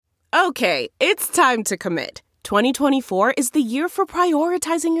Okay, it's time to commit. 2024 is the year for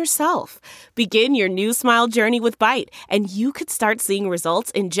prioritizing yourself. Begin your new smile journey with Byte, and you could start seeing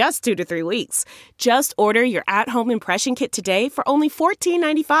results in just 2 to 3 weeks. Just order your at-home impression kit today for only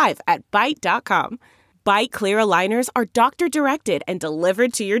 $14.95 at Byte.com. Byte Clear aligners are doctor-directed and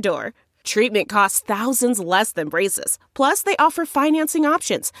delivered to your door. Treatment costs thousands less than braces. Plus, they offer financing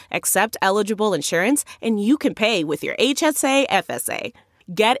options, accept eligible insurance, and you can pay with your HSA, FSA.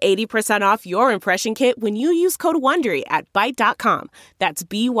 Get 80% off your impression kit when you use code WONDERY at Byte.com. That's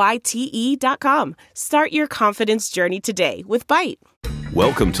BYTE.com. Start your confidence journey today with Byte.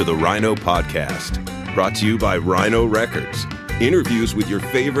 Welcome to the Rhino Podcast, brought to you by Rhino Records. Interviews with your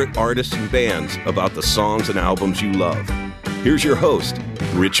favorite artists and bands about the songs and albums you love. Here's your host,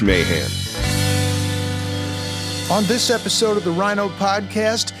 Rich Mahan. On this episode of the Rhino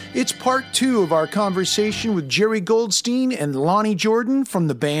Podcast, it's part 2 of our conversation with Jerry Goldstein and Lonnie Jordan from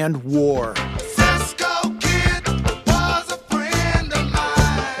the band War.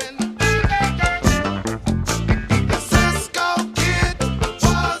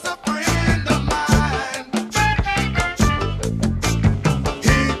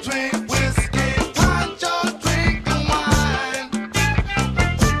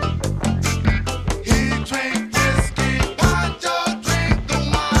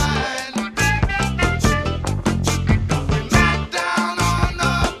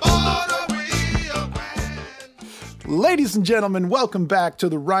 Ladies and gentlemen, welcome back to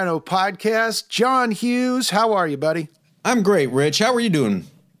the Rhino Podcast. John Hughes, how are you, buddy? I'm great, Rich. How are you doing?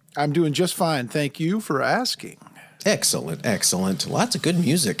 I'm doing just fine. Thank you for asking. Excellent, excellent. Lots of good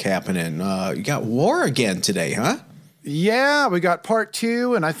music happening. You got War again today, huh? Yeah, we got part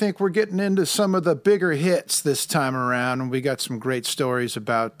 2, and I think we're getting into some of the bigger hits this time around. And we got some great stories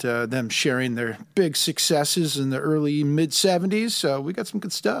about them sharing their big successes in the early, mid-'70s. So we got some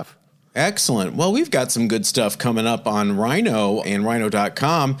good stuff. Excellent. Well, we've got some good stuff coming up on Rhino and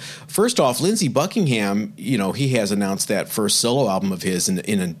Rhino.com. First off, Lindsey Buckingham, he has announced that first solo album of his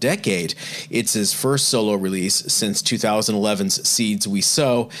in a decade. It's his first solo release since 2011's Seeds We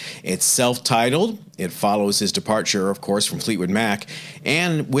Sow. It's self-titled. It follows his departure, of course, from Fleetwood Mac.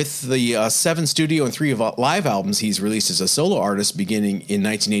 And with the 7 studio and 3 live albums he's released as a solo artist beginning in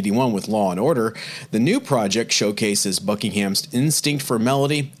 1981 with Law & Order, the new project showcases Buckingham's instinct for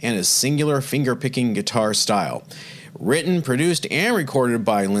melody and his singular finger-picking guitar style. Written, produced, and recorded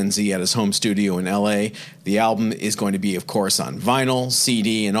by Lindsey at his home studio in L.A., the album is going to be, of course, on vinyl,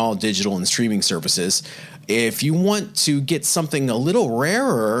 CD, and all digital and streaming services. If you want to get something a little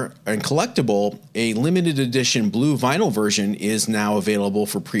rarer and collectible, a limited edition blue vinyl version is now available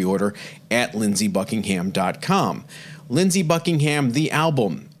for pre-order at lindseybuckingham.com. Lindsey Buckingham, the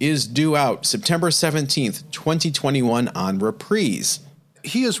album, is due out September 17th, 2021 on Reprise.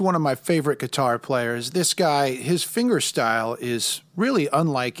 He is one of my favorite guitar players. This guy, his finger style is really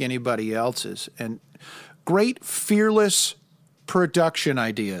unlike anybody else's, and great, fearless production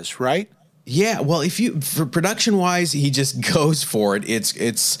ideas, right? Yeah, well, for production-wise, he just goes for it.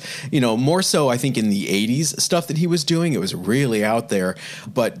 It's more so, I think, in the 80s stuff that he was doing. It was really out there.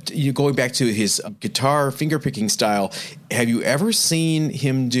 But going back to his guitar finger-picking style, have you ever seen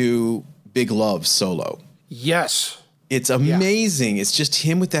him do Big Love solo? Yes. It's amazing. Yeah. It's just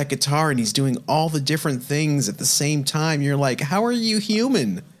him with that guitar, and he's doing all the different things at the same time. You're like, how are you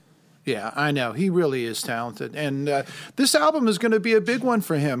human? Yeah, I know. He really is talented. And this album is going to be a big one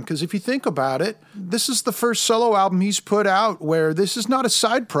for him because if you think about it, this is the first solo album he's put out where this is not a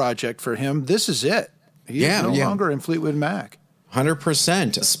side project for him. This is it. He's no longer in Fleetwood Mac.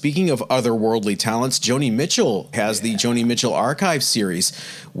 100%. Speaking of otherworldly talents, Joni Mitchell has the Joni Mitchell Archive series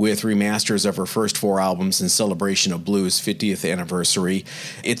with remasters of her first 4 albums in celebration of Blues' 50th anniversary.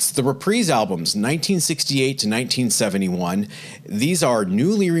 It's the Reprise albums, 1968 to 1971. These are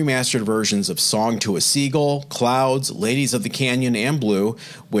newly remastered versions of Song to a Seagull, Clouds, Ladies of the Canyon, and Blue,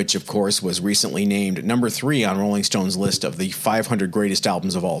 which, of course, was recently named number 3 on Rolling Stone's list of the 500 greatest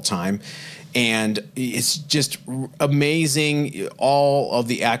albums of all time. And it's just amazing, all of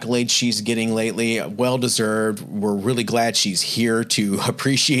the accolades she's getting lately, well-deserved. We're really glad she's here to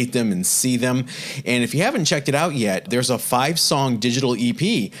appreciate them and see them. And if you haven't checked it out yet, there's a 5-song digital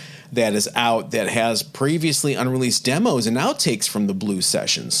EP that is out that has previously unreleased demos and outtakes from the blues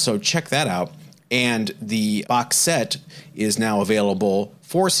sessions. So check that out. And the box set is now available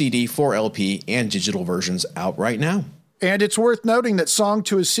for CD, for LP, and digital versions out right now. And it's worth noting that Song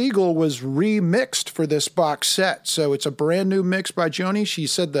to a Seagull was remixed for this box set. So it's a brand new mix by Joni. She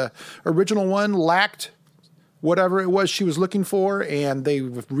said the original one lacked whatever it was she was looking for, and they've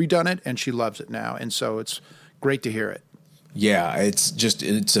redone it, and she loves it now. And so it's great to hear it. Yeah,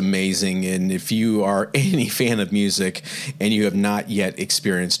 it's amazing. And if you are any fan of music and you have not yet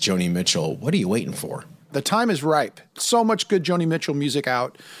experienced Joni Mitchell, what are you waiting for? The time is ripe. So much good Joni Mitchell music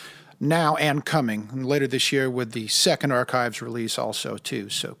out now and coming later this year with the second Archives release also too.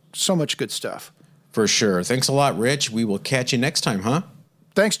 So much good stuff. For sure. Thanks a lot, Rich. We will catch you next time, huh?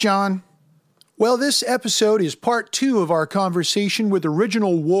 Thanks, John. Well, this episode is part 2 of our conversation with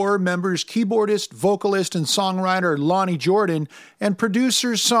original War members, keyboardist, vocalist, and songwriter Lonnie Jordan, and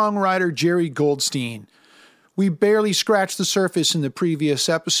producer-songwriter Jerry Goldstein. We barely scratched the surface in the previous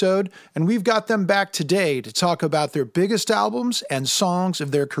episode, and we've got them back today to talk about their biggest albums and songs of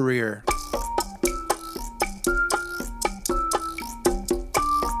their career.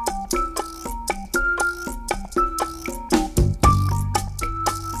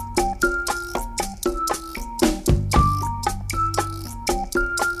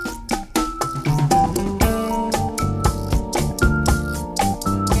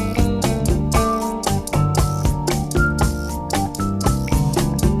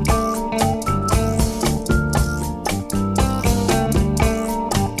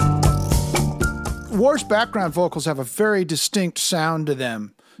 War's background vocals have a very distinct sound to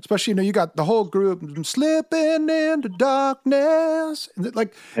them. Especially, you got the whole group slipping into darkness.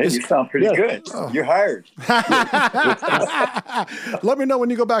 Like, hey, you sound pretty good. Oh. You're hired. Let me know when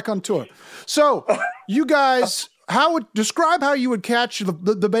you go back on tour. So, you guys, describe how you would catch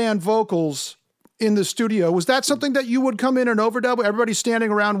the band vocals in the studio. Was that something that you would come in and overdub? Everybody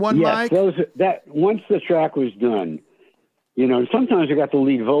standing around one mic? That once the track was done, sometimes I got the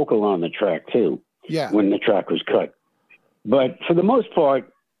lead vocal on the track too. Yeah. When the track was cut. But for the most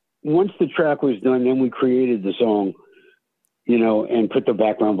part, once the track was done, then we created the song, and put the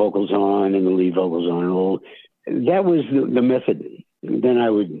background vocals on and the lead vocals on and all. That was the method. Then I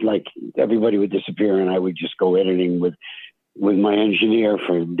would, everybody would disappear and I would just go editing with my engineer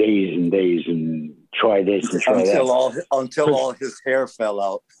for days and days and try this and try that. Until all his hair fell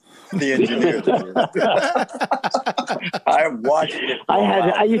out. The engineer. I watched it.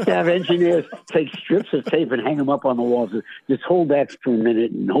 I used to have engineers take strips of tape and hang them up on the walls. Just hold that for a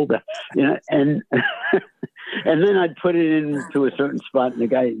minute and hold that, and and then I'd put it into a certain spot, and the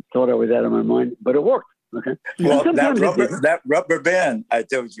guy thought I was out of my mind, but it worked. Okay. Well, that rubber band I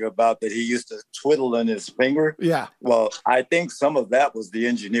told you about that he used to twiddle in his finger. Yeah. Well, I think some of that was the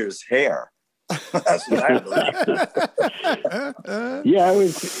engineer's hair. That's what I believe. Yeah, it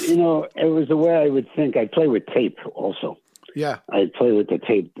was the way I would think. I'd play with tape also. Yeah. I'd play with the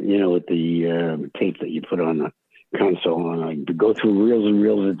tape, with the tape that you put on the console, and I'd go through reels and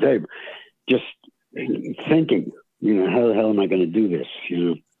reels of tape, just thinking, how the hell am I going to do this,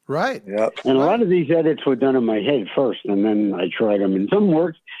 Right. Yep. And a lot of these edits were done in my head first, and then I tried them, and some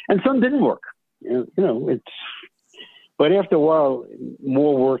worked, and some didn't work. But after a while,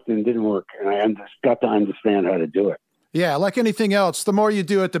 more worked than didn't work, and I got to understand how to do it. Yeah, like anything else, the more you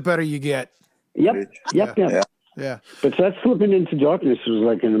do it, the better you get. Yep. Yeah. But that Slipping Into Darkness was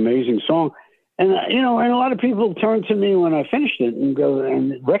like an amazing song. And, and a lot of people turn to me when I finished it and go,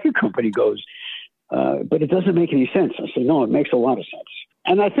 and the record company goes, but it doesn't make any sense. I said, no, it makes a lot of sense.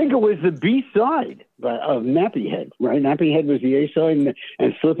 And I think it was the B-side of Nappy Head, right? Nappy Head was the A-side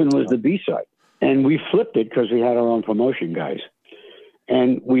and Slippin' was the B-side. And we flipped it because we had our own promotion guys.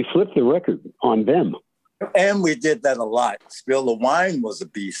 And we flipped the record on them. And we did that a lot. Spill the Wine was a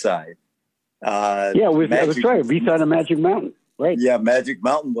B-side. That was right. B-side of Magic Mountain, right? Yeah, Magic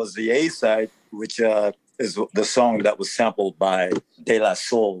Mountain was the A-side, which is the song that was sampled by De La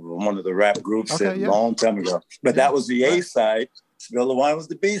Soul, one of the rap groups a long time ago. But that was the A-side. Spill the Wine was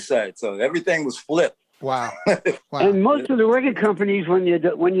the B-side. So everything was flipped. Wow. And most of the record companies, when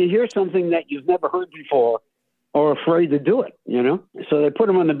you hear something that you've never heard before, are afraid to do it, So they put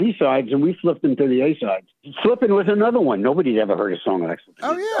them on the B-sides, and we flipped them to the A-sides. Slippin' was another one. Nobody'd ever heard a song like that.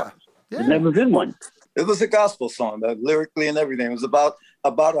 Oh, yeah. There's never been one. It was a gospel song, lyrically and everything. It was about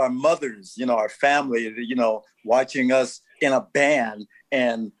our mothers, our family, watching us in a band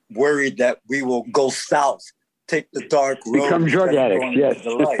and worried that we will go south, take the dark road. Become drug addicts, yes.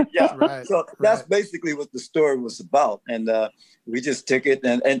 The light. Yeah. Right, so that's basically what the story was about. And we just took it.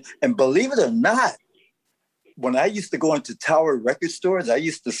 And believe it or not, when I used to go into Tower record stores, I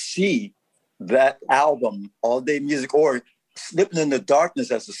used to see that album, All Day Music, or Slipping in the Darkness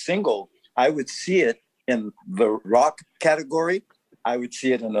as a single. I would see it in the rock category. I would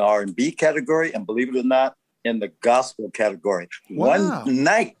see it in the R&B category. And believe it or not, in the gospel category. Wow. One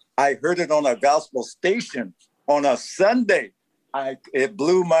night, I heard it on a gospel station on a Sunday. It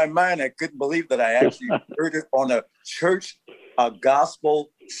blew my mind. I couldn't believe that I actually heard it on a gospel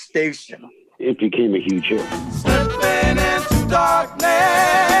station. It became a huge hit. slipping into darkness.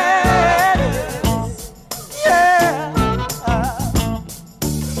 Yeah.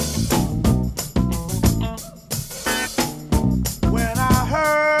 When I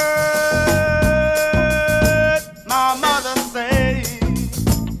heard my mother say,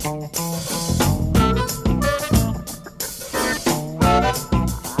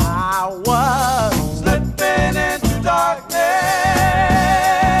 I was slipping into darkness.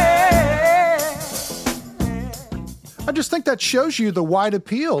 I just think that shows you the wide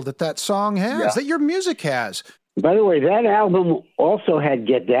appeal that song has, that your music has. By the way, that album also had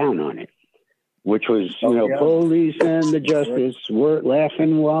Get Down on it, which was, police and the justice were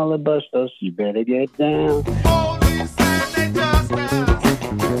laughing while they bust us. You better get down. Police and they just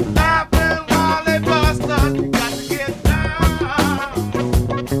laughing while they bust us. You got to get down.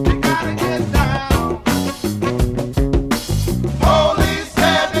 You gotta get down. Police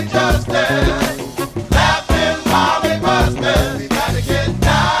and the justice laughing while they bust us. You gotta get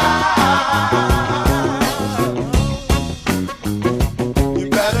down. You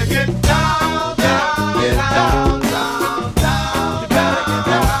better get down, down, get down, down, down. You better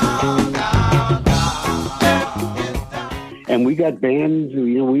get down, down, down. And we got banned.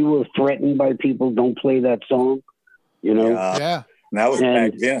 We were threatened by people, don't play that song, Yeah. That was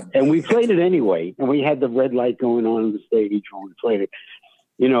back then. And we played it anyway. And we had the red light going on in the stage when we played it,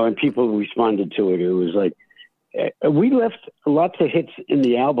 and people responded to it. It was like, we left lots of hits in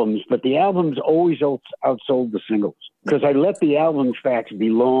the albums, but the albums always outsold the singles because I let the album tracks be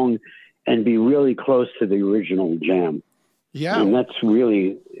long and be really close to the original jam. Yeah. And it's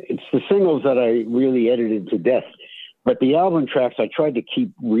the singles that I really edited to death. But the album tracks, I tried to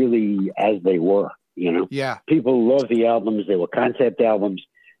keep really as they were, Yeah. People love the albums. They were concept albums,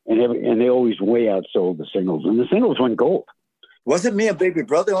 and they always way outsold the singles. And the singles went gold. Wasn't Me and Baby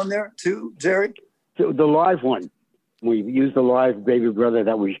Brother on there too, Jerry? The live one, we used the live Baby Brother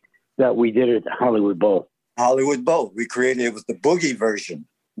that we did at Hollywood Bowl. Hollywood Bowl. We created it was the boogie version.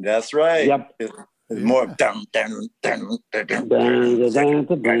 That's right. Yep. It's more dun, dun, dun, dun, dun,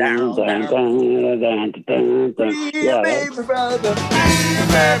 Yeah, baby brother.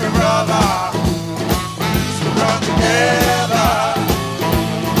 Baby brother, used to run together.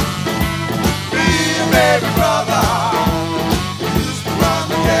 Me and baby brother, used to run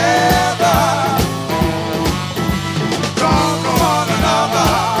together. Strong for one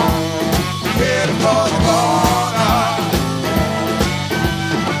another, headed for the corner.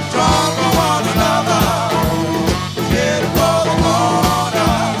 Strong for one another, headed for the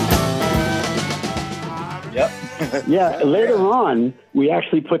corner. Yep. Yeah, later on, we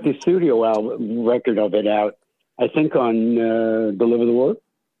actually put the studio album record of it out, I think on Deliver the Word.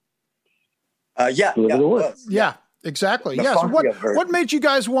 Deliver the Word. Yeah, exactly. The Yes. funkier version. What made you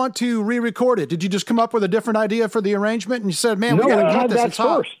guys want to re-record it? Did you just come up with a different idea for the arrangement and you said, man, No, we got we to get had this? that It's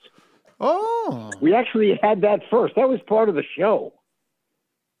hot. first. Oh. We actually had that first. That was part of the show.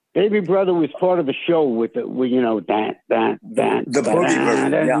 Baby Brother was part of the show with the that The boogie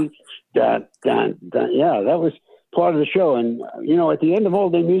version, yeah, that was part of the show. And at the end of All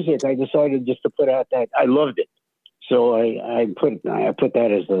Day Music, I decided just to put out that I loved it, so I put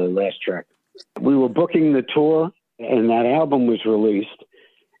that as the last track. We were booking the tour, and that album was released,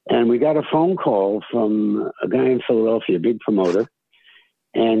 and we got a phone call from a guy in Philadelphia, a big promoter,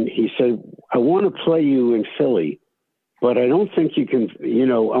 and he said, "I want to play you in Philly, but I don't think you can,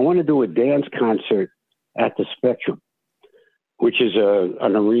 I want to do a dance concert at the Spectrum," which is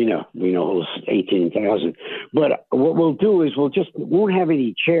an arena, holds 18,000. But what we'll do is won't have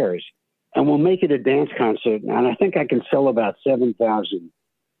any chairs, and we'll make it a dance concert. And I think I can sell about 7,000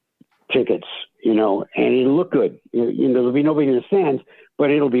 tickets, and it'll look good. There'll be nobody in the stands,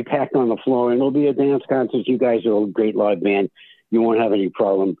 but it'll be packed on the floor, and it'll be a dance concert. You guys are a great live band. You won't have any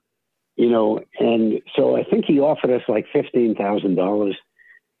problem. And so I think he offered us like $15,000.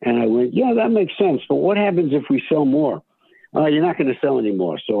 And I went, yeah, that makes sense. But what happens if we sell more? You're not going to sell any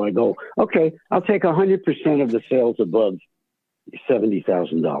more. So I go, okay, I'll take 100% of the sales above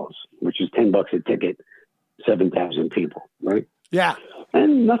 $70,000, which is $10 a ticket, 7,000 people, right? Yeah.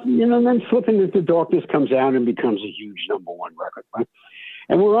 And nothing, then Slipping Into Darkness comes out and becomes a huge number one record, right?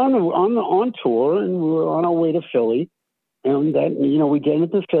 And we're on tour, and we're on our way to Philly. And then, we get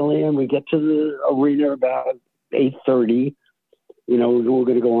into Philly, and we get to the arena about 8:30. We're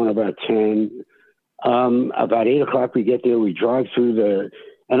going to go on about 10. About 8 o'clock, we get there. We drive through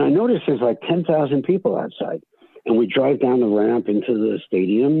and I notice there's like 10,000 people outside. And we drive down the ramp into the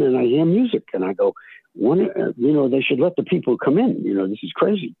stadium, and I hear music, and I go, they should let the people come in. This is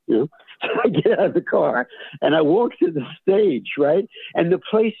crazy. So I get out of the car, and I walk to the stage, right? And the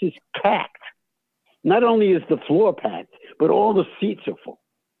place is packed. not only is the floor packed, but all the seats are full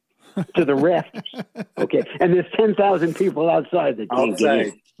to the rafters. Okay, and there's 10,000 people outside that can't get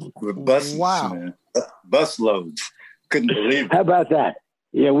in. With buses, man. Bus loads. Couldn't believe it. How about that?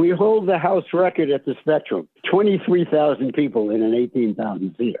 Yeah, we hold the house record at the Spectrum. 23,000 people in an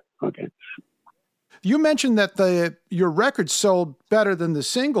 18,000 seater. Okay. You mentioned that your record sold better than the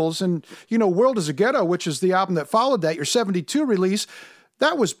singles, and World is a Ghetto, which is the album that followed that, your 72 release,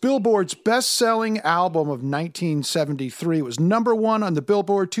 that was Billboard's best-selling album of 1973. It was number 1 on the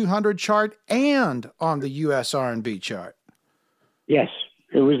Billboard 200 chart and on the U.S. R&B chart. Yes,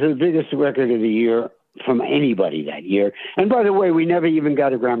 it was the biggest record of the year from anybody that year. And by the way, we never even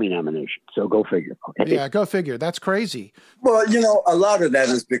got a Grammy nomination, so go figure. Okay? Yeah, go figure. That's crazy. Well, a lot of that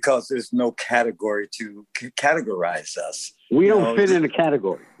is because there's no category to categorize us. We don't fit in a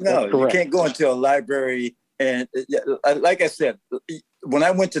category. No, you can't go into a library. And like I said, when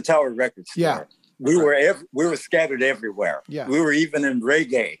I went to Tower Records, we were scattered everywhere. Yeah. We were even in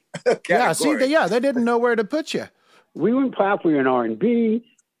reggae. Yeah, see, they didn't know where to put you. We were in pop, we were in R&B,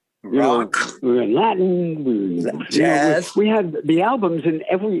 rock, we were in Latin, we were in jazz. We had the albums in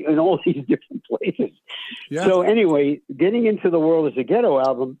all these different places. Yeah. So anyway, getting into the World is a Ghetto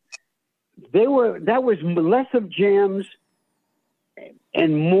album, that was less of jams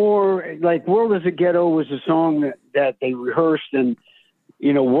and more like World is a Ghetto was a song that they rehearsed and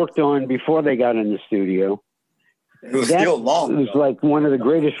worked on before they got in the studio. It was still long. It was like one of the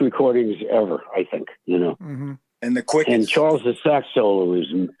greatest recordings ever, I think. Mm-hmm. And the quickest. And Charles' sax solo is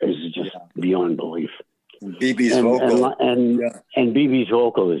just beyond belief. BB's vocal. And BB's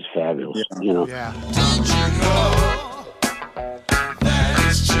vocal is fabulous. Yeah. Yeah. Don't you know that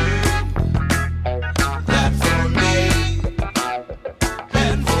it's true that for me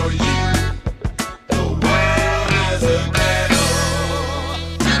and for you, the world is a ghetto.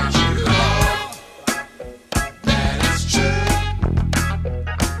 Don't you know that it's true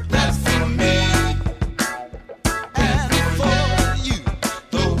that for me.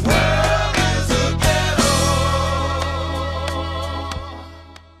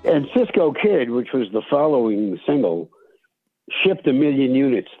 And Cisco Kid, which was the following single, shipped 1 million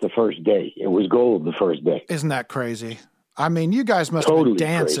units the first day. It was gold the first day. Isn't that crazy? I mean, you guys must have been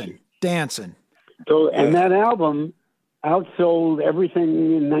dancing. So, and that album outsold everything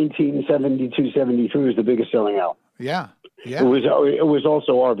in 1972, 73. Was the biggest selling album. Yeah. It was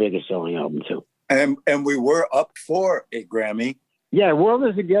also our biggest selling album too. And we were up for a Grammy. Yeah, World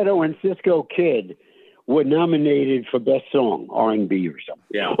is a Ghetto and Cisco Kid were nominated for Best Song, R&B or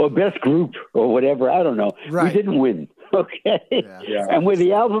something, or Best Group or whatever. I don't know. Right. We didn't win. Okay. Yeah. And we're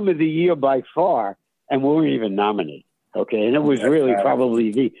the album of the year by far, and we weren't even nominated. Okay. And it was really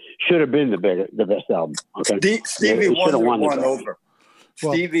probably should have been the best album. Okay. Stevie Wonder won over.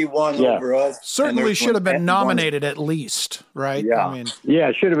 Well, Stevie won over us. Certainly should have been nominated at least, right? Yeah. I mean,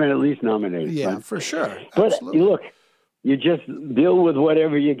 should have been at least nominated. Yeah, right? for sure. But Absolutely. look, you just deal with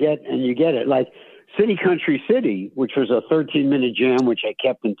whatever you get and you get it. Like City Country City, which was a 13-minute jam, which I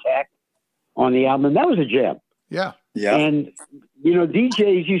kept intact on the album. That was a jam. Yeah. Yeah. And,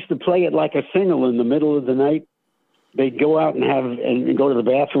 DJs used to play it like a single in the middle of the night. They'd go out and go to the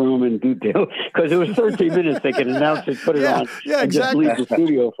bathroom and do because it was 13 minutes. They could announce it, put it on, and just leave the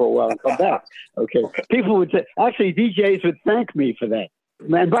studio for a while and come back. Okay. People would say, actually, DJs would thank me for that.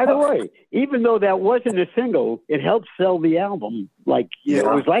 And by the way, even though that wasn't a single, it helped sell the album. Like, it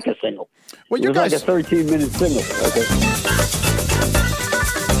was like a single. Well, it was like a 13-minute single. Okay.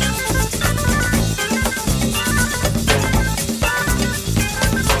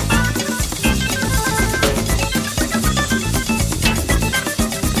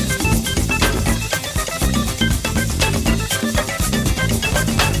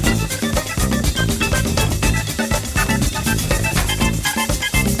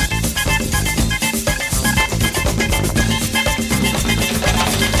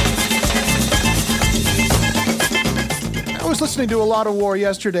 Listening to a lot of War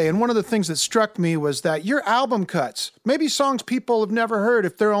yesterday, and one of the things that struck me was that your album cuts, maybe songs people have never heard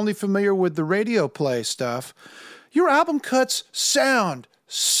if they're only familiar with the radio play stuff, your album cuts sound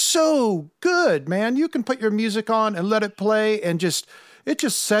so good, man. You can put your music on and let it play, and it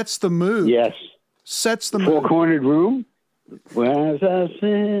just sets the mood. Yes. Sets the mood. Four-cornered room. Well, as I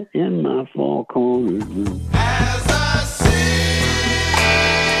sit in my four-cornered room. As I sit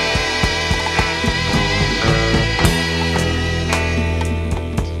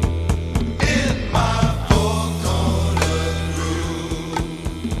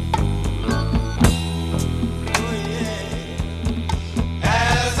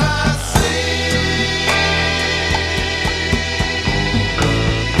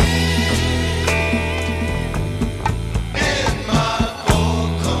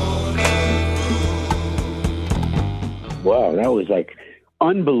that was like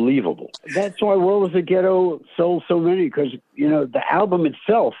unbelievable. That's why World is a Ghetto sold so many, because, you know, the album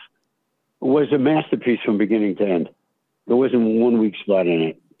itself was a masterpiece from beginning to end. There wasn't one weak spot in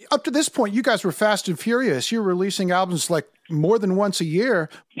it. Up to this point, you guys were fast and furious. You were releasing albums like more than once a year.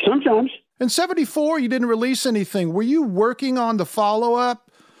 Sometimes. In 74, you didn't release anything. Were you working on the follow-up,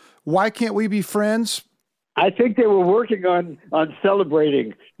 Why Can't We Be Friends? I think they were working on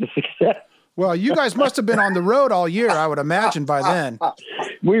celebrating the success. Well, you guys must have been on the road all year, I would imagine, by then.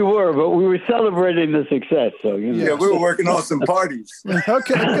 We were, but we were celebrating the success. So, you know. Yeah, we were working on some parties.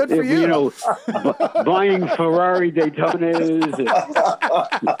 Okay, good for you. You know, buying Ferrari Daytonas.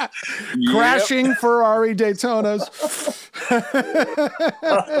 Crashing Ferrari Daytonas.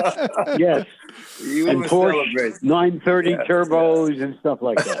 Yes. You And were Porsche celebrating. 930 turbos and stuff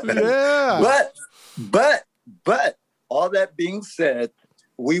like that. Yeah. But all that being said,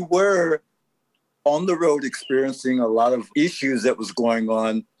 we were on the road experiencing a lot of issues that was going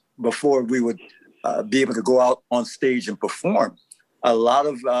on before we would be able to go out on stage and perform. A lot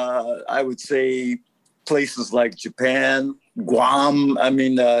of, I would say, places like Japan, Guam,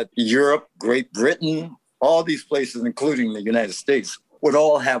 Europe, Great Britain, all these places, including the United States, would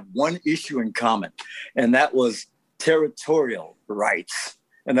all have one issue in common, and that was territorial rights.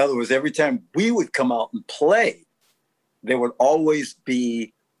 In other words, every time we would come out and play, there would always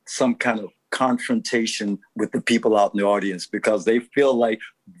be some kind of confrontation with the people out in the audience, because they feel like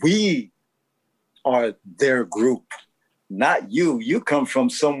we are their group, not you. You come from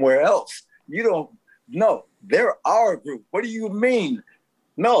somewhere else. You don't know. They're our group. What do you mean?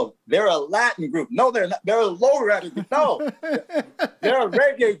 No, they're a Latin group. No, they're not. They're a lowrider group. No, they're a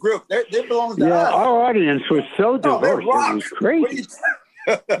reggae group. They belong to us. Our audience was so diverse. They're rock. It was crazy.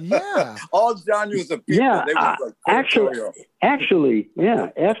 Yeah. All genres of people. Yeah, They were like actually,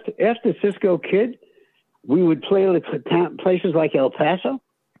 after Cisco Kid, we would play places like El Paso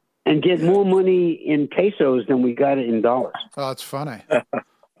and get more money in pesos than we got in dollars. Oh, that's funny.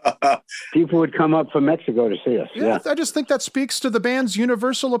 People would come up from Mexico to see us. Yeah, I just think that speaks to the band's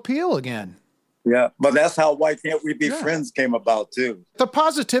universal appeal again. Yeah, but that's how Why Can't We Be Friends came about, too. The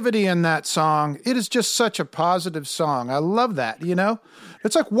positivity in that song, it is just such a positive song. I love that, you know?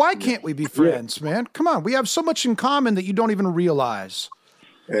 It's like, why can't we be friends, man? Come on, we have so much in common that you don't even realize.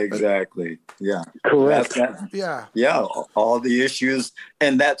 Exactly, yeah. Correct. Yeah, all the issues.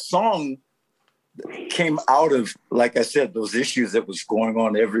 And that song came out of, like I said, those issues that was going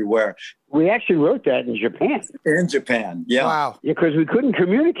on everywhere. We actually wrote that in Japan. In Japan, yeah. Wow. Yeah, because we couldn't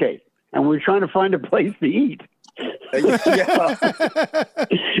communicate, and we were trying to find a place to eat. Yeah.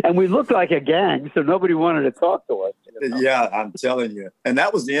 And we looked like a gang, so nobody wanted to talk to us. Yeah, I'm telling you. And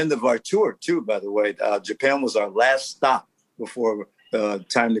that was the end of our tour, too, by the way. Japan was our last stop before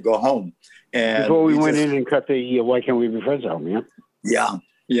time to go home. And before we went in and cut the Why Can't We Be Friends album,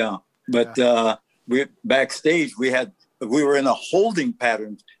 yeah. But we backstage, we were in a holding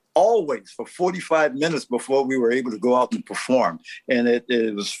pattern always for 45 minutes before we were able to go out and perform. And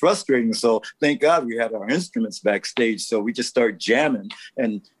it was frustrating. So thank God we had our instruments backstage. So we just started jamming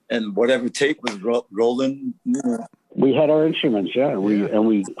and whatever tape was rolling. We had our instruments, and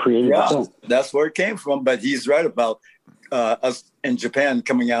we created the song. That's where it came from. But he's right about us in Japan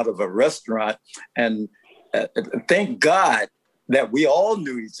coming out of a restaurant. And thank God that we all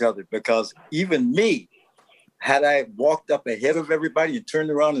knew each other, because even me, had I walked up ahead of everybody and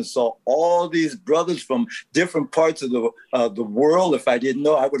turned around and saw all these brothers from different parts of the world, if I didn't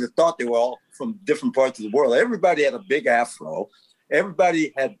know, I would have thought they were all from different parts of the world. Everybody had a big afro.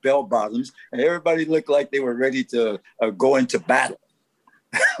 Everybody had bell bottoms, and everybody looked like they were ready to go into battle.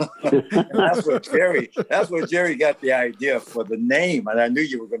 And that's where Jerry got the idea for the name, and I knew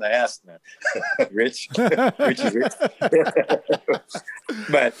you were going to ask that, Rich.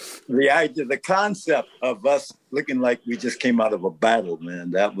 But the idea, the concept of us looking like we just came out of a battle,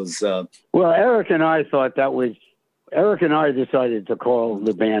 man, that was. Well, Eric and I decided to call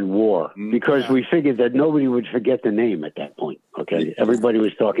the band War because we figured that nobody would forget the name at that point. Okay, everybody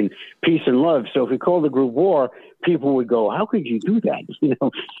was talking peace and love, so if we called the group War, people would go, "How could you do that?"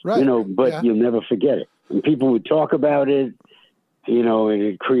 But you'll never forget it. And people would talk about it, and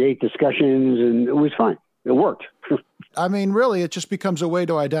it'd create discussions, and it was fine. It worked. I mean, really, it just becomes a way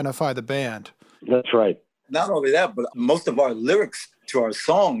to identify the band. That's right. Not only that, but most of our lyrics to our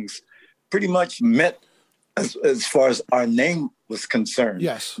songs pretty much met as far as our name was concerned.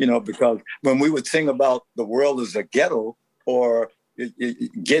 Yes. Because when we would sing about the world as a ghetto or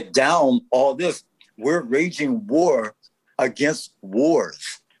get down, all this, we're raging war against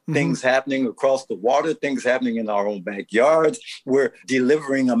wars. things happening across the water, things happening in our own backyards. We're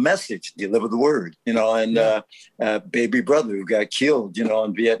delivering a message, deliver the word, and baby brother who got killed,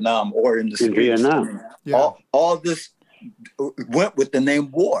 in Vietnam or in the streets. Vietnam. Yeah. All this went with the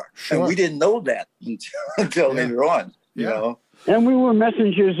name war. Sure. And we didn't know that until later on, And we were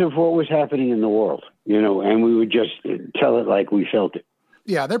messengers of what was happening in the world, and we would just tell it like we felt it.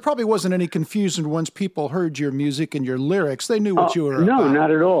 Yeah, there probably wasn't any confusion once people heard your music and your lyrics. They knew what you were No, about.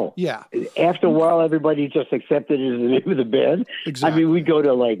 not at all. Yeah. After a while, everybody just accepted it as the name of the band. Exactly. I mean, we'd go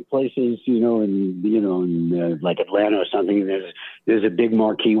to like places, in like Atlanta or something. And there's a big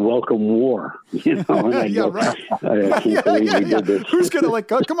marquee, "Welcome War." And I'd Yeah, go, right. I can't believe we did this. Who's going to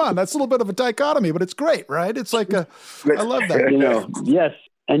come on, that's a little bit of a dichotomy, but it's great, right? It's like I love that. Yes.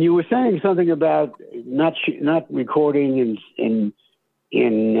 And you were saying something about not recording in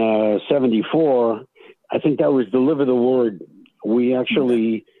 74. I think that was Deliver the Word. We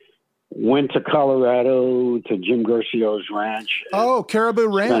actually went to Colorado to Jim Garcio's ranch. Oh, Caribou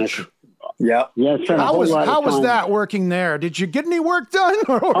Ranch. Yeah. Yeah. How was that working there? Did you get any work done?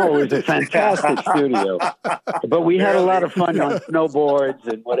 Oh, it was a fantastic studio. But we had a lot of fun on snowboards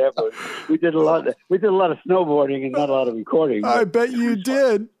and whatever. We did a lot of snowboarding and not a lot of recording. I bet you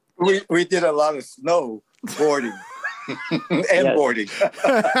did. We did a lot of snowboarding. And boarding.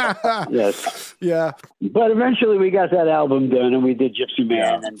 Yes. Yeah. But eventually we got that album done, and we did Gypsy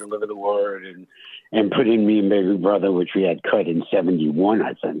Man and Deliver the Word and put in Me and Baby Brother, which we had cut in 71,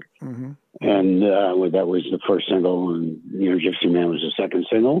 I think. Mm-hmm. And that was the first single, and Gypsy Man was the second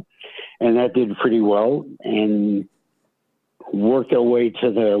single. And that did pretty well, and worked our way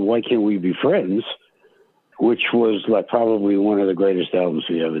to the Why Can't We Be Friends, which was like probably one of the greatest albums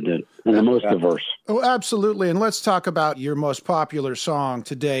we ever did, and the most diverse. Oh, absolutely. And let's talk about your most popular song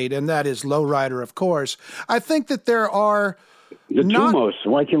to date, and that is Lowrider, of course. I think that there are two most.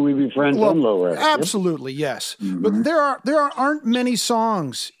 Why Can't We Be Friends and Lowrider? Absolutely, yes. Mm-hmm. But there aren't many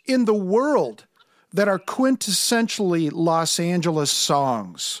songs in the world that are quintessentially Los Angeles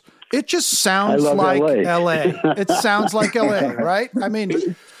songs. It just sounds like LA. It sounds like LA, right? I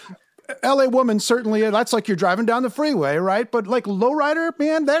mean, LA Woman, certainly, that's like you're driving down the freeway, right? But like Lowrider,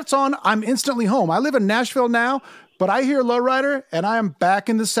 man, that's on, I'm instantly home. I live in Nashville now, but I hear Lowrider and I am back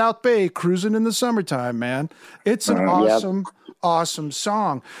in the South Bay cruising in the summertime, man. It's an awesome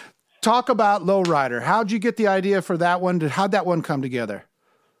song. Talk about Lowrider. How'd you get the idea for that one? How'd that one come together?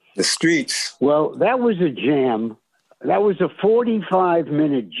 The streets. Well, that was a jam. That was a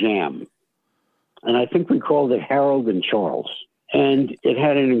 45-minute jam. And I think we called it Harold and Charles. And it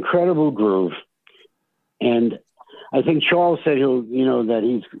had an incredible groove. And I think Charles said that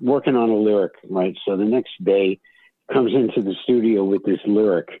he's working on a lyric, right? So the next day comes into the studio with this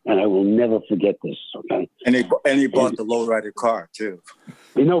lyric, and I will never forget this, okay? And he bought the Lowrider car, too.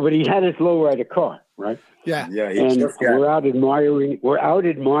 But he had his Lowrider car, right? Yeah. And we're out admiring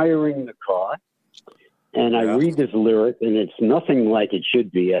the car. And I read this lyric, and it's nothing like it should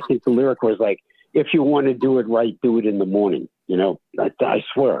be. I think the lyric was like, if you want to do it right, do it in the morning. I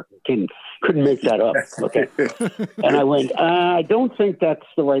swear, couldn't make that up. Okay. And I went, I don't think that's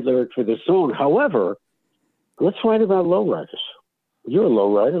the right lyric for this song. However, let's write about lowriders. You're a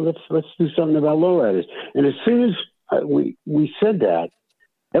lowrider. Let's do something about lowriders. And as soon as we said that,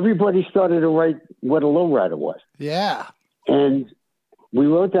 everybody started to write what a lowrider was. Yeah. And we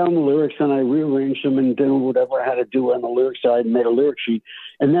wrote down the lyrics, and I rearranged them and did whatever I had to do on the lyric side and made a lyric sheet.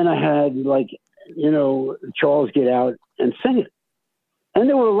 And then I had Charles get out and sing it. And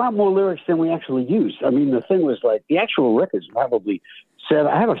there were a lot more lyrics than we actually used. I mean, the thing was like the actual record's probably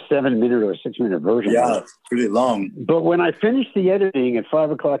I have a 7-minute or a 6-minute version. Yeah, it's pretty long. But when I finished the editing at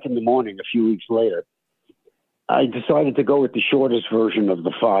 5 o'clock in the morning, a few weeks later, I decided to go with the shortest version of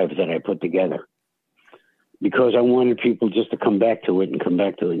the 5 that I put together, because I wanted people just to come back to it and come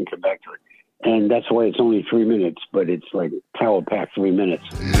back to it and come back to it. And that's why it's only 3 minutes, but it's like power packed 3 minutes.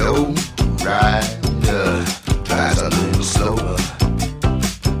 Low rider, drives a little slower.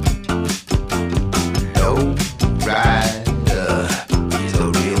 Low rider is a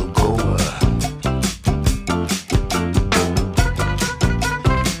real goer.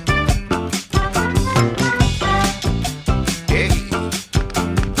 Hey.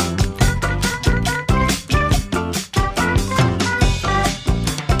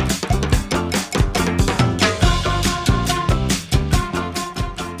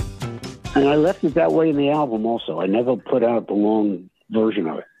 And I left it that way in the album also. I never put out the long version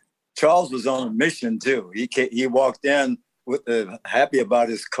of it. Charles was on a mission, too. He walked in with happy about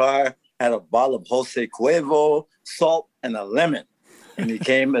his car, had a bottle of Jose Cuervo, salt, and a lemon. And he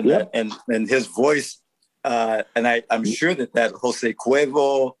came and his voice And I'm sure that Jose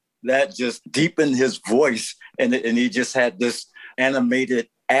Cuervo, that just deepened his voice, and he just had this animated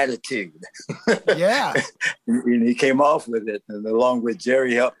attitude. Yeah. And he came off with it, and along with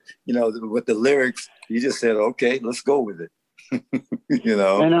Jerry help, with the lyrics, he just said, okay, let's go with it.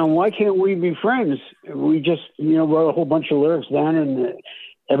 And Why Can't We Be Friends? We just, wrote a whole bunch of lyrics down, and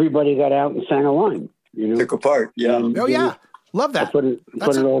everybody got out and sang a line. Took apart. Yeah. Oh, yeah. Love that. Put it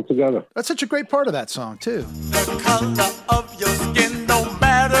all together. That's such a great part of that song, too. The color of your skin don't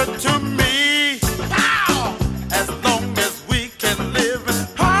matter to me. Wow! As long as we can live in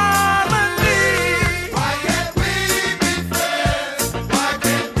harmony. Why can't we be friends? Why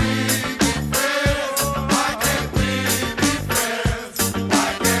can't we be friends? Why can't we be friends? Why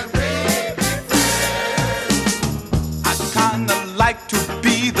can't we be friends? I kinda like to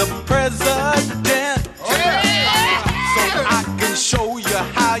be the president. Show you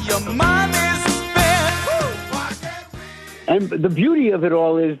how your money is spent. And the beauty of it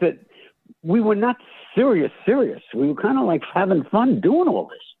all is that we were not serious. We were kind of like having fun doing all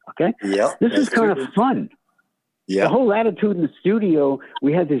this. Okay. Yeah. This is kind of fun. Yeah. The whole attitude in the studio,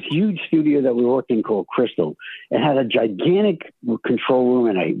 we had this huge studio that we worked in called Crystal. It had a gigantic control room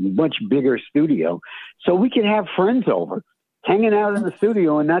and a much bigger studio. So we could have friends over, hanging out in the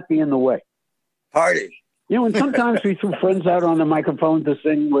studio and not be in the way. Party. And sometimes we threw friends out on the microphone to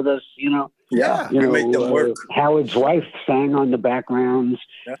sing with us, Yeah, we made them work. Howard's wife sang on the backgrounds,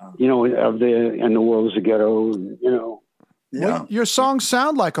 of the World's a Ghetto, Yeah. Well, your songs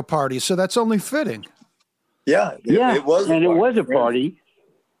sound like a party, so that's only fitting. Yeah. It was. And it was a party.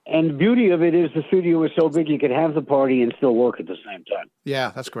 And the beauty of it is the studio was so big you could have the party and still work at the same time.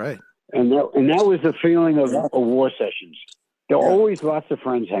 Yeah, that's great. And that was the feeling of war sessions. There were always lots of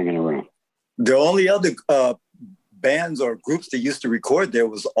friends hanging around. The only other bands or groups that used to record there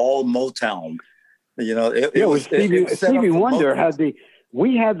was all Motown. It was Stevie Wonder had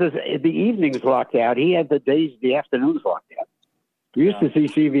we had the evenings locked out. He had the afternoons locked out. We used to see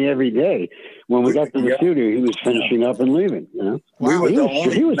Stevie every day. When we got to the studio, he was finishing up and leaving. Wow.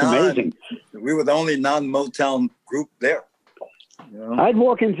 He was amazing. We were the only non-Motown group there. I'd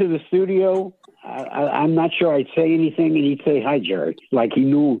walk into the studio. I'm not sure I'd say anything, and he'd say, "Hi, Jerry," like he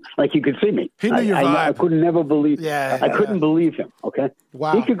knew, like he could see me. He knew your vibe. I could never believe. I couldn't believe him. Okay,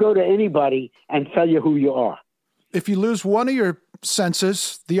 wow. He could go to anybody and tell you who you are. If you lose one of your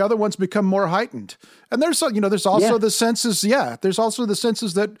senses, the other ones become more heightened. And there's also the senses. Yeah, there's also the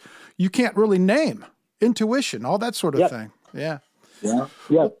senses that you can't really name, intuition, all that sort of thing. Yeah. Yeah.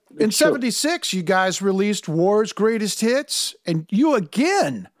 Yeah. In '76, you guys released War's Greatest Hits, and you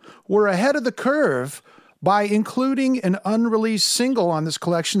again were ahead of the curve by including an unreleased single on this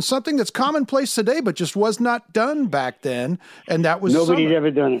collection, something that's commonplace today, but just was not done back then. And that was nobody'd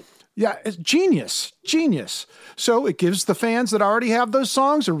ever done it. Yeah, it's genius. So it gives the fans that already have those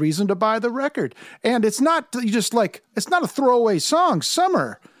songs a reason to buy the record. And it's not it's not a throwaway song.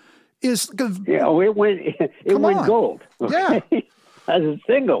 Summer is it went gold. Okay? Yeah. As a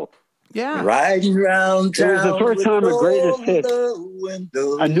single. Yeah. Riding around town. It was the first time a new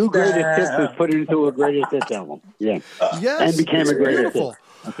greatest hits was put into a greatest hits album. Yeah. Yes. And became a greatest beautiful.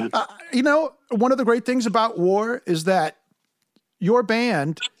 hit. Okay. One of the great things about War is that your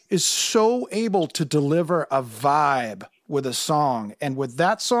band is so able to deliver a vibe with a song. And with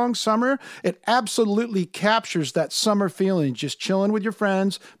that song, Summer, it absolutely captures that summer feeling, just chilling with your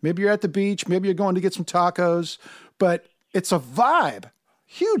friends. Maybe you're at the beach. Maybe you're going to get some tacos. But it's a vibe.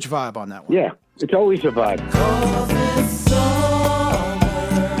 Huge vibe on that one. Yeah, it's always a vibe.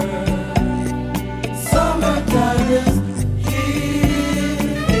 Summertime is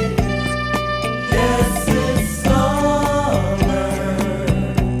here. Yes, it's summer.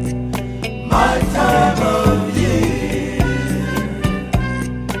 My time of year.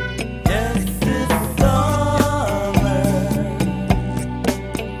 Yes, it's summer.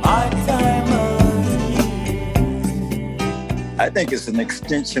 My time of year. I think it's an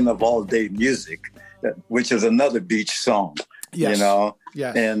extension of All Day Music, which is another beach song. Yes.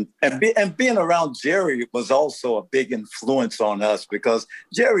 Yeah. And being around Jerry was also a big influence on us because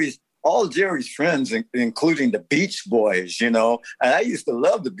all Jerry's friends, including the Beach Boys, and I used to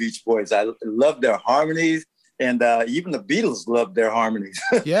love the Beach Boys. I loved their harmonies, and even the Beatles loved their harmonies.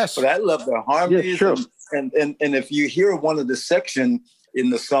 Yes. But I love their harmonies. Yes, sure. And if you hear one of the section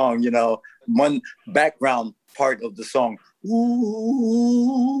in the song, one background part of the song, ooh.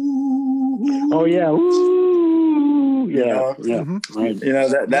 Oh, yeah. Ooh. Yeah. Mm-hmm. Right.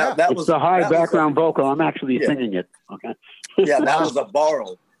 That was the high background vocal. I'm actually singing it. Okay. Yeah, that was a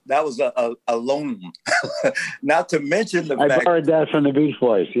borrow. That was a loan. Not to mention the fact. I borrowed that from the Beach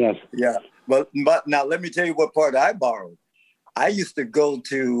Boys. Yes. Yeah. but now let me tell you what part I borrowed. I used to go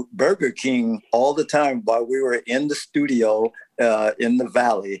to Burger King all the time while we were in the studio in the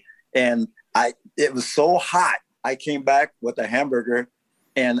Valley. And it was so hot. I came back with a hamburger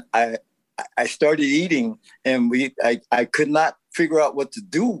and I started eating, and I could not figure out what to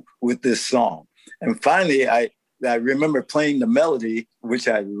do with this song. And finally, I remember playing the melody, which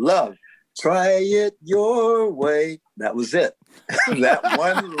I loved. Try it your way. That was it. That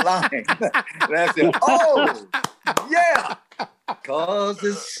one line. That's it. Oh, yeah. Cause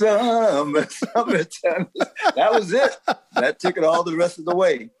it's summertime. That was it. That took it all the rest of the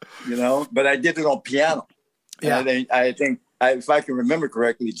way, But I did it on piano. Yeah. And I think, if I can remember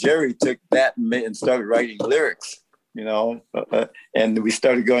correctly, Jerry took that and started writing lyrics, and we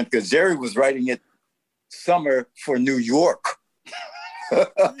started going, because Jerry was writing it summer for New York.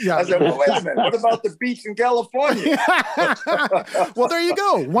 Yeah. I said, well, wait a minute, what about the beach in California? Well, there you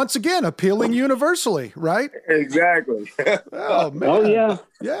go. Once again, appealing universally, right? Exactly. Oh, man. Oh, yeah.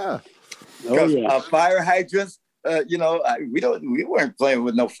 Yeah. Because fire hydrants, we weren't playing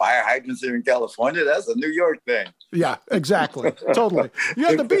with no fire hydrants here in California. That's a New York thing. Yeah, exactly. Totally. You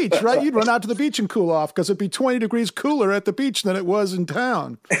had the beach, right? You'd run out to the beach and cool off because it'd be 20 degrees cooler at the beach than it was in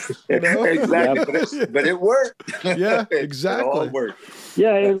town. Exactly. But it worked. Yeah, exactly. It all worked.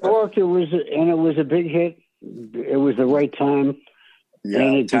 Yeah, it worked. It was a big hit. It was the right time. Yeah,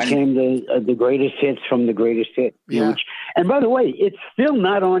 and it became the greatest hits from the greatest hit. Yeah. And by the way, it's still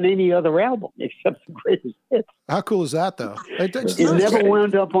not on any other album except the greatest hits. How cool is that, though? It never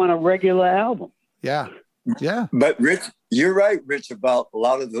wound up on a regular album. Yeah. Yeah. But Rich, you're right, Rich, about a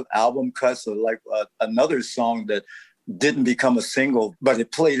lot of the album cuts are like another song that didn't become a single, but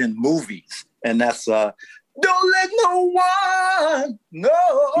it played in movies. And that's Don't Let No One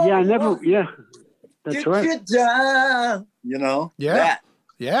Know. Yeah, that's Get right. You down, Yeah. That.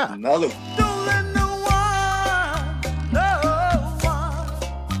 Yeah. Another one. Don't let no one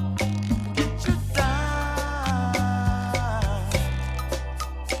get you down.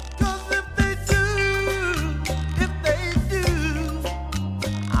 'Cause if they do,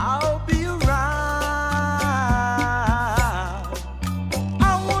 I'll be around. I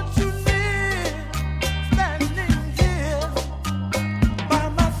want you near, standing here by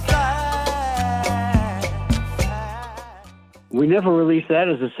my side. We never released that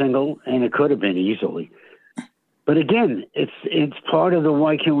as a single, and it could have been easily. But again, it's part of the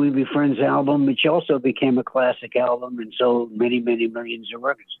Why Can't We Be Friends album, which also became a classic album and sold many, many millions of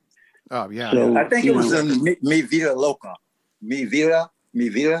records. Oh, yeah. So, I think it was in Mi Vida Loca. Mi Vida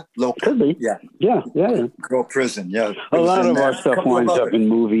Loca. Could be. Yeah. Yeah. Girl Prison, yeah. A lot of our stuff winds up in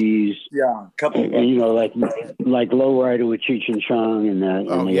movies. Yeah, a couple of And, like Lowrider with Cheech and Chong and the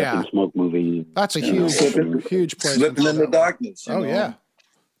Up and Smoke movie. That's a huge place. Slipping in the Darkness. Oh, yeah.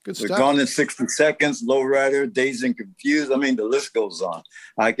 Good We're stuff. Gone in 60 Seconds, Lowrider, Dazed and Confused. I mean, the list goes on.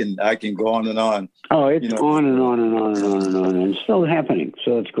 I can go on and on. Oh, it's on and on and on and on and on. And it's still happening.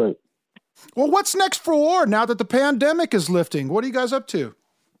 So it's great. Well, what's next for War now that the pandemic is lifting? What are you guys up to?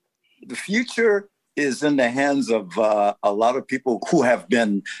 The future is in the hands of a lot of people who have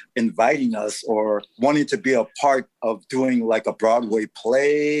been inviting us or wanting to be a part of doing like a Broadway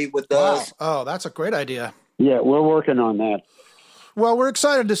play with us. Oh, that's a great idea. Yeah, we're working on that. Well, we're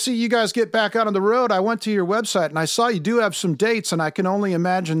excited to see you guys get back out on the road. I went to your website and I saw you do have some dates, and I can only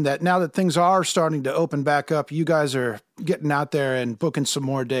imagine that now that things are starting to open back up, you guys are getting out there and booking some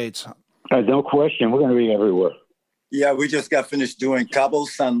more dates. No question. We're going to be everywhere. Yeah, we just got finished doing Cabo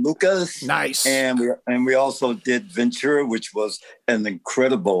San Lucas. Nice. And we also did Ventura, which was an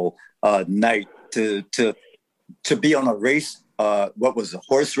incredible night to be on a race, a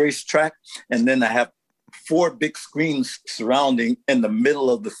horse race track. And then I have 4 big screens surrounding in the middle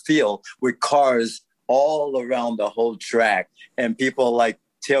of the field with cars all around the whole track and people like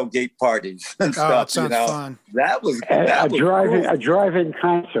tailgate parties and stuff. It sounds fun. That was a cool. drive-in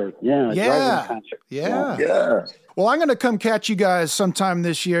concert. Yeah. Drive-in concert. Yeah. Well, I'm going to come catch you guys sometime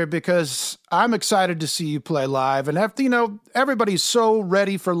this year because I'm excited to see you play live. And everybody's so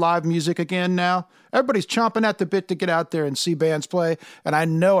ready for live music again now. Everybody's chomping at the bit to get out there and see bands play. And I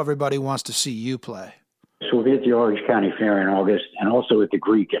know everybody wants to see you play. So we'll be at the Orange County Fair in August and also at the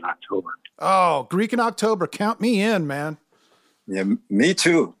Greek in October. Oh, Greek in October. Count me in, man. Yeah, me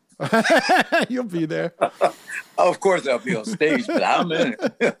too. You'll be there. Of course I'll be on stage, but I'm in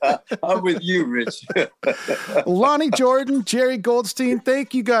it. I'm with you, Rich. Lonnie Jordan, Jerry Goldstein,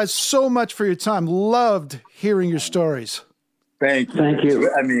 thank you guys so much for your time. Loved hearing your stories. Thank you. Thank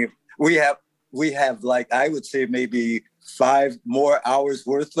you. I mean, we have like, I would say maybe 5 more hours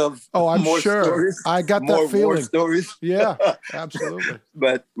worth of I'm more sure. stories. I got more that feeling. War stories. Yeah, absolutely.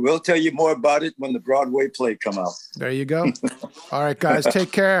 But we'll tell you more about it when the Broadway play come out. There you go. All right, guys,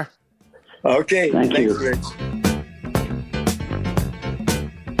 take care. Okay. Thanks, Rich.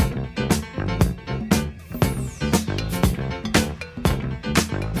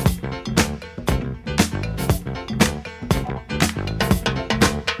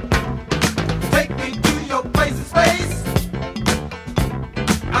 Take me to your place in space.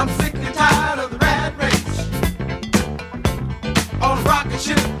 I'm sick and tired of the rat race. On a rocket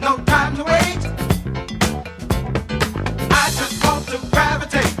ship, no time to wait. I just want to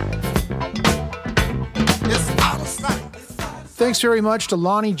gravitate. It's out of sight. Thanks very much to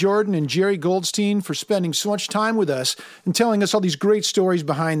Lonnie Jordan and Jerry Goldstein for spending so much time with us and telling us all these great stories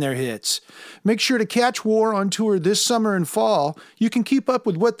behind their hits. Make sure to catch War on tour this summer and fall. You can keep up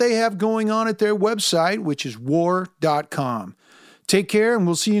with what they have going on at their website, which is war.com. Take care, and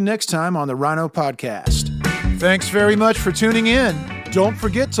we'll see you next time on the Rhino Podcast. Thanks very much for tuning in. Don't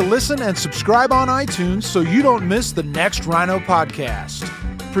forget to listen and subscribe on iTunes so you don't miss the next Rhino Podcast.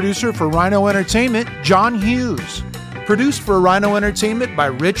 Producer for Rhino Entertainment, John Hughes. Produced for Rhino Entertainment by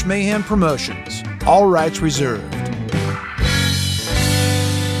Rich Mayhem Promotions. All rights reserved.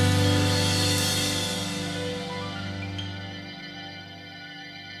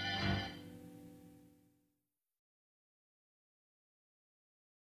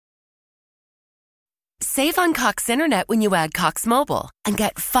 Save on Cox Internet when you add Cox Mobile and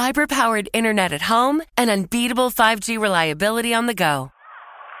get fiber-powered internet at home and unbeatable 5G reliability on the go.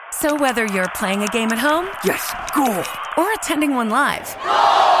 So whether you're playing a game at home, Yes, cool. or attending one live,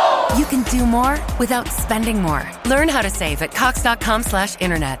 you can do more without spending more. Learn how to save at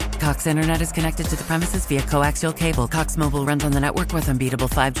cox.com/internet. Cox Internet is connected to the premises via coaxial cable. Cox Mobile runs on the network with unbeatable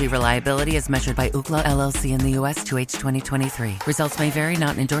 5G reliability as measured by Ookla LLC in the U.S. 2H 2023. Results may vary,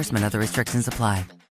 not an endorsement. Other restrictions apply.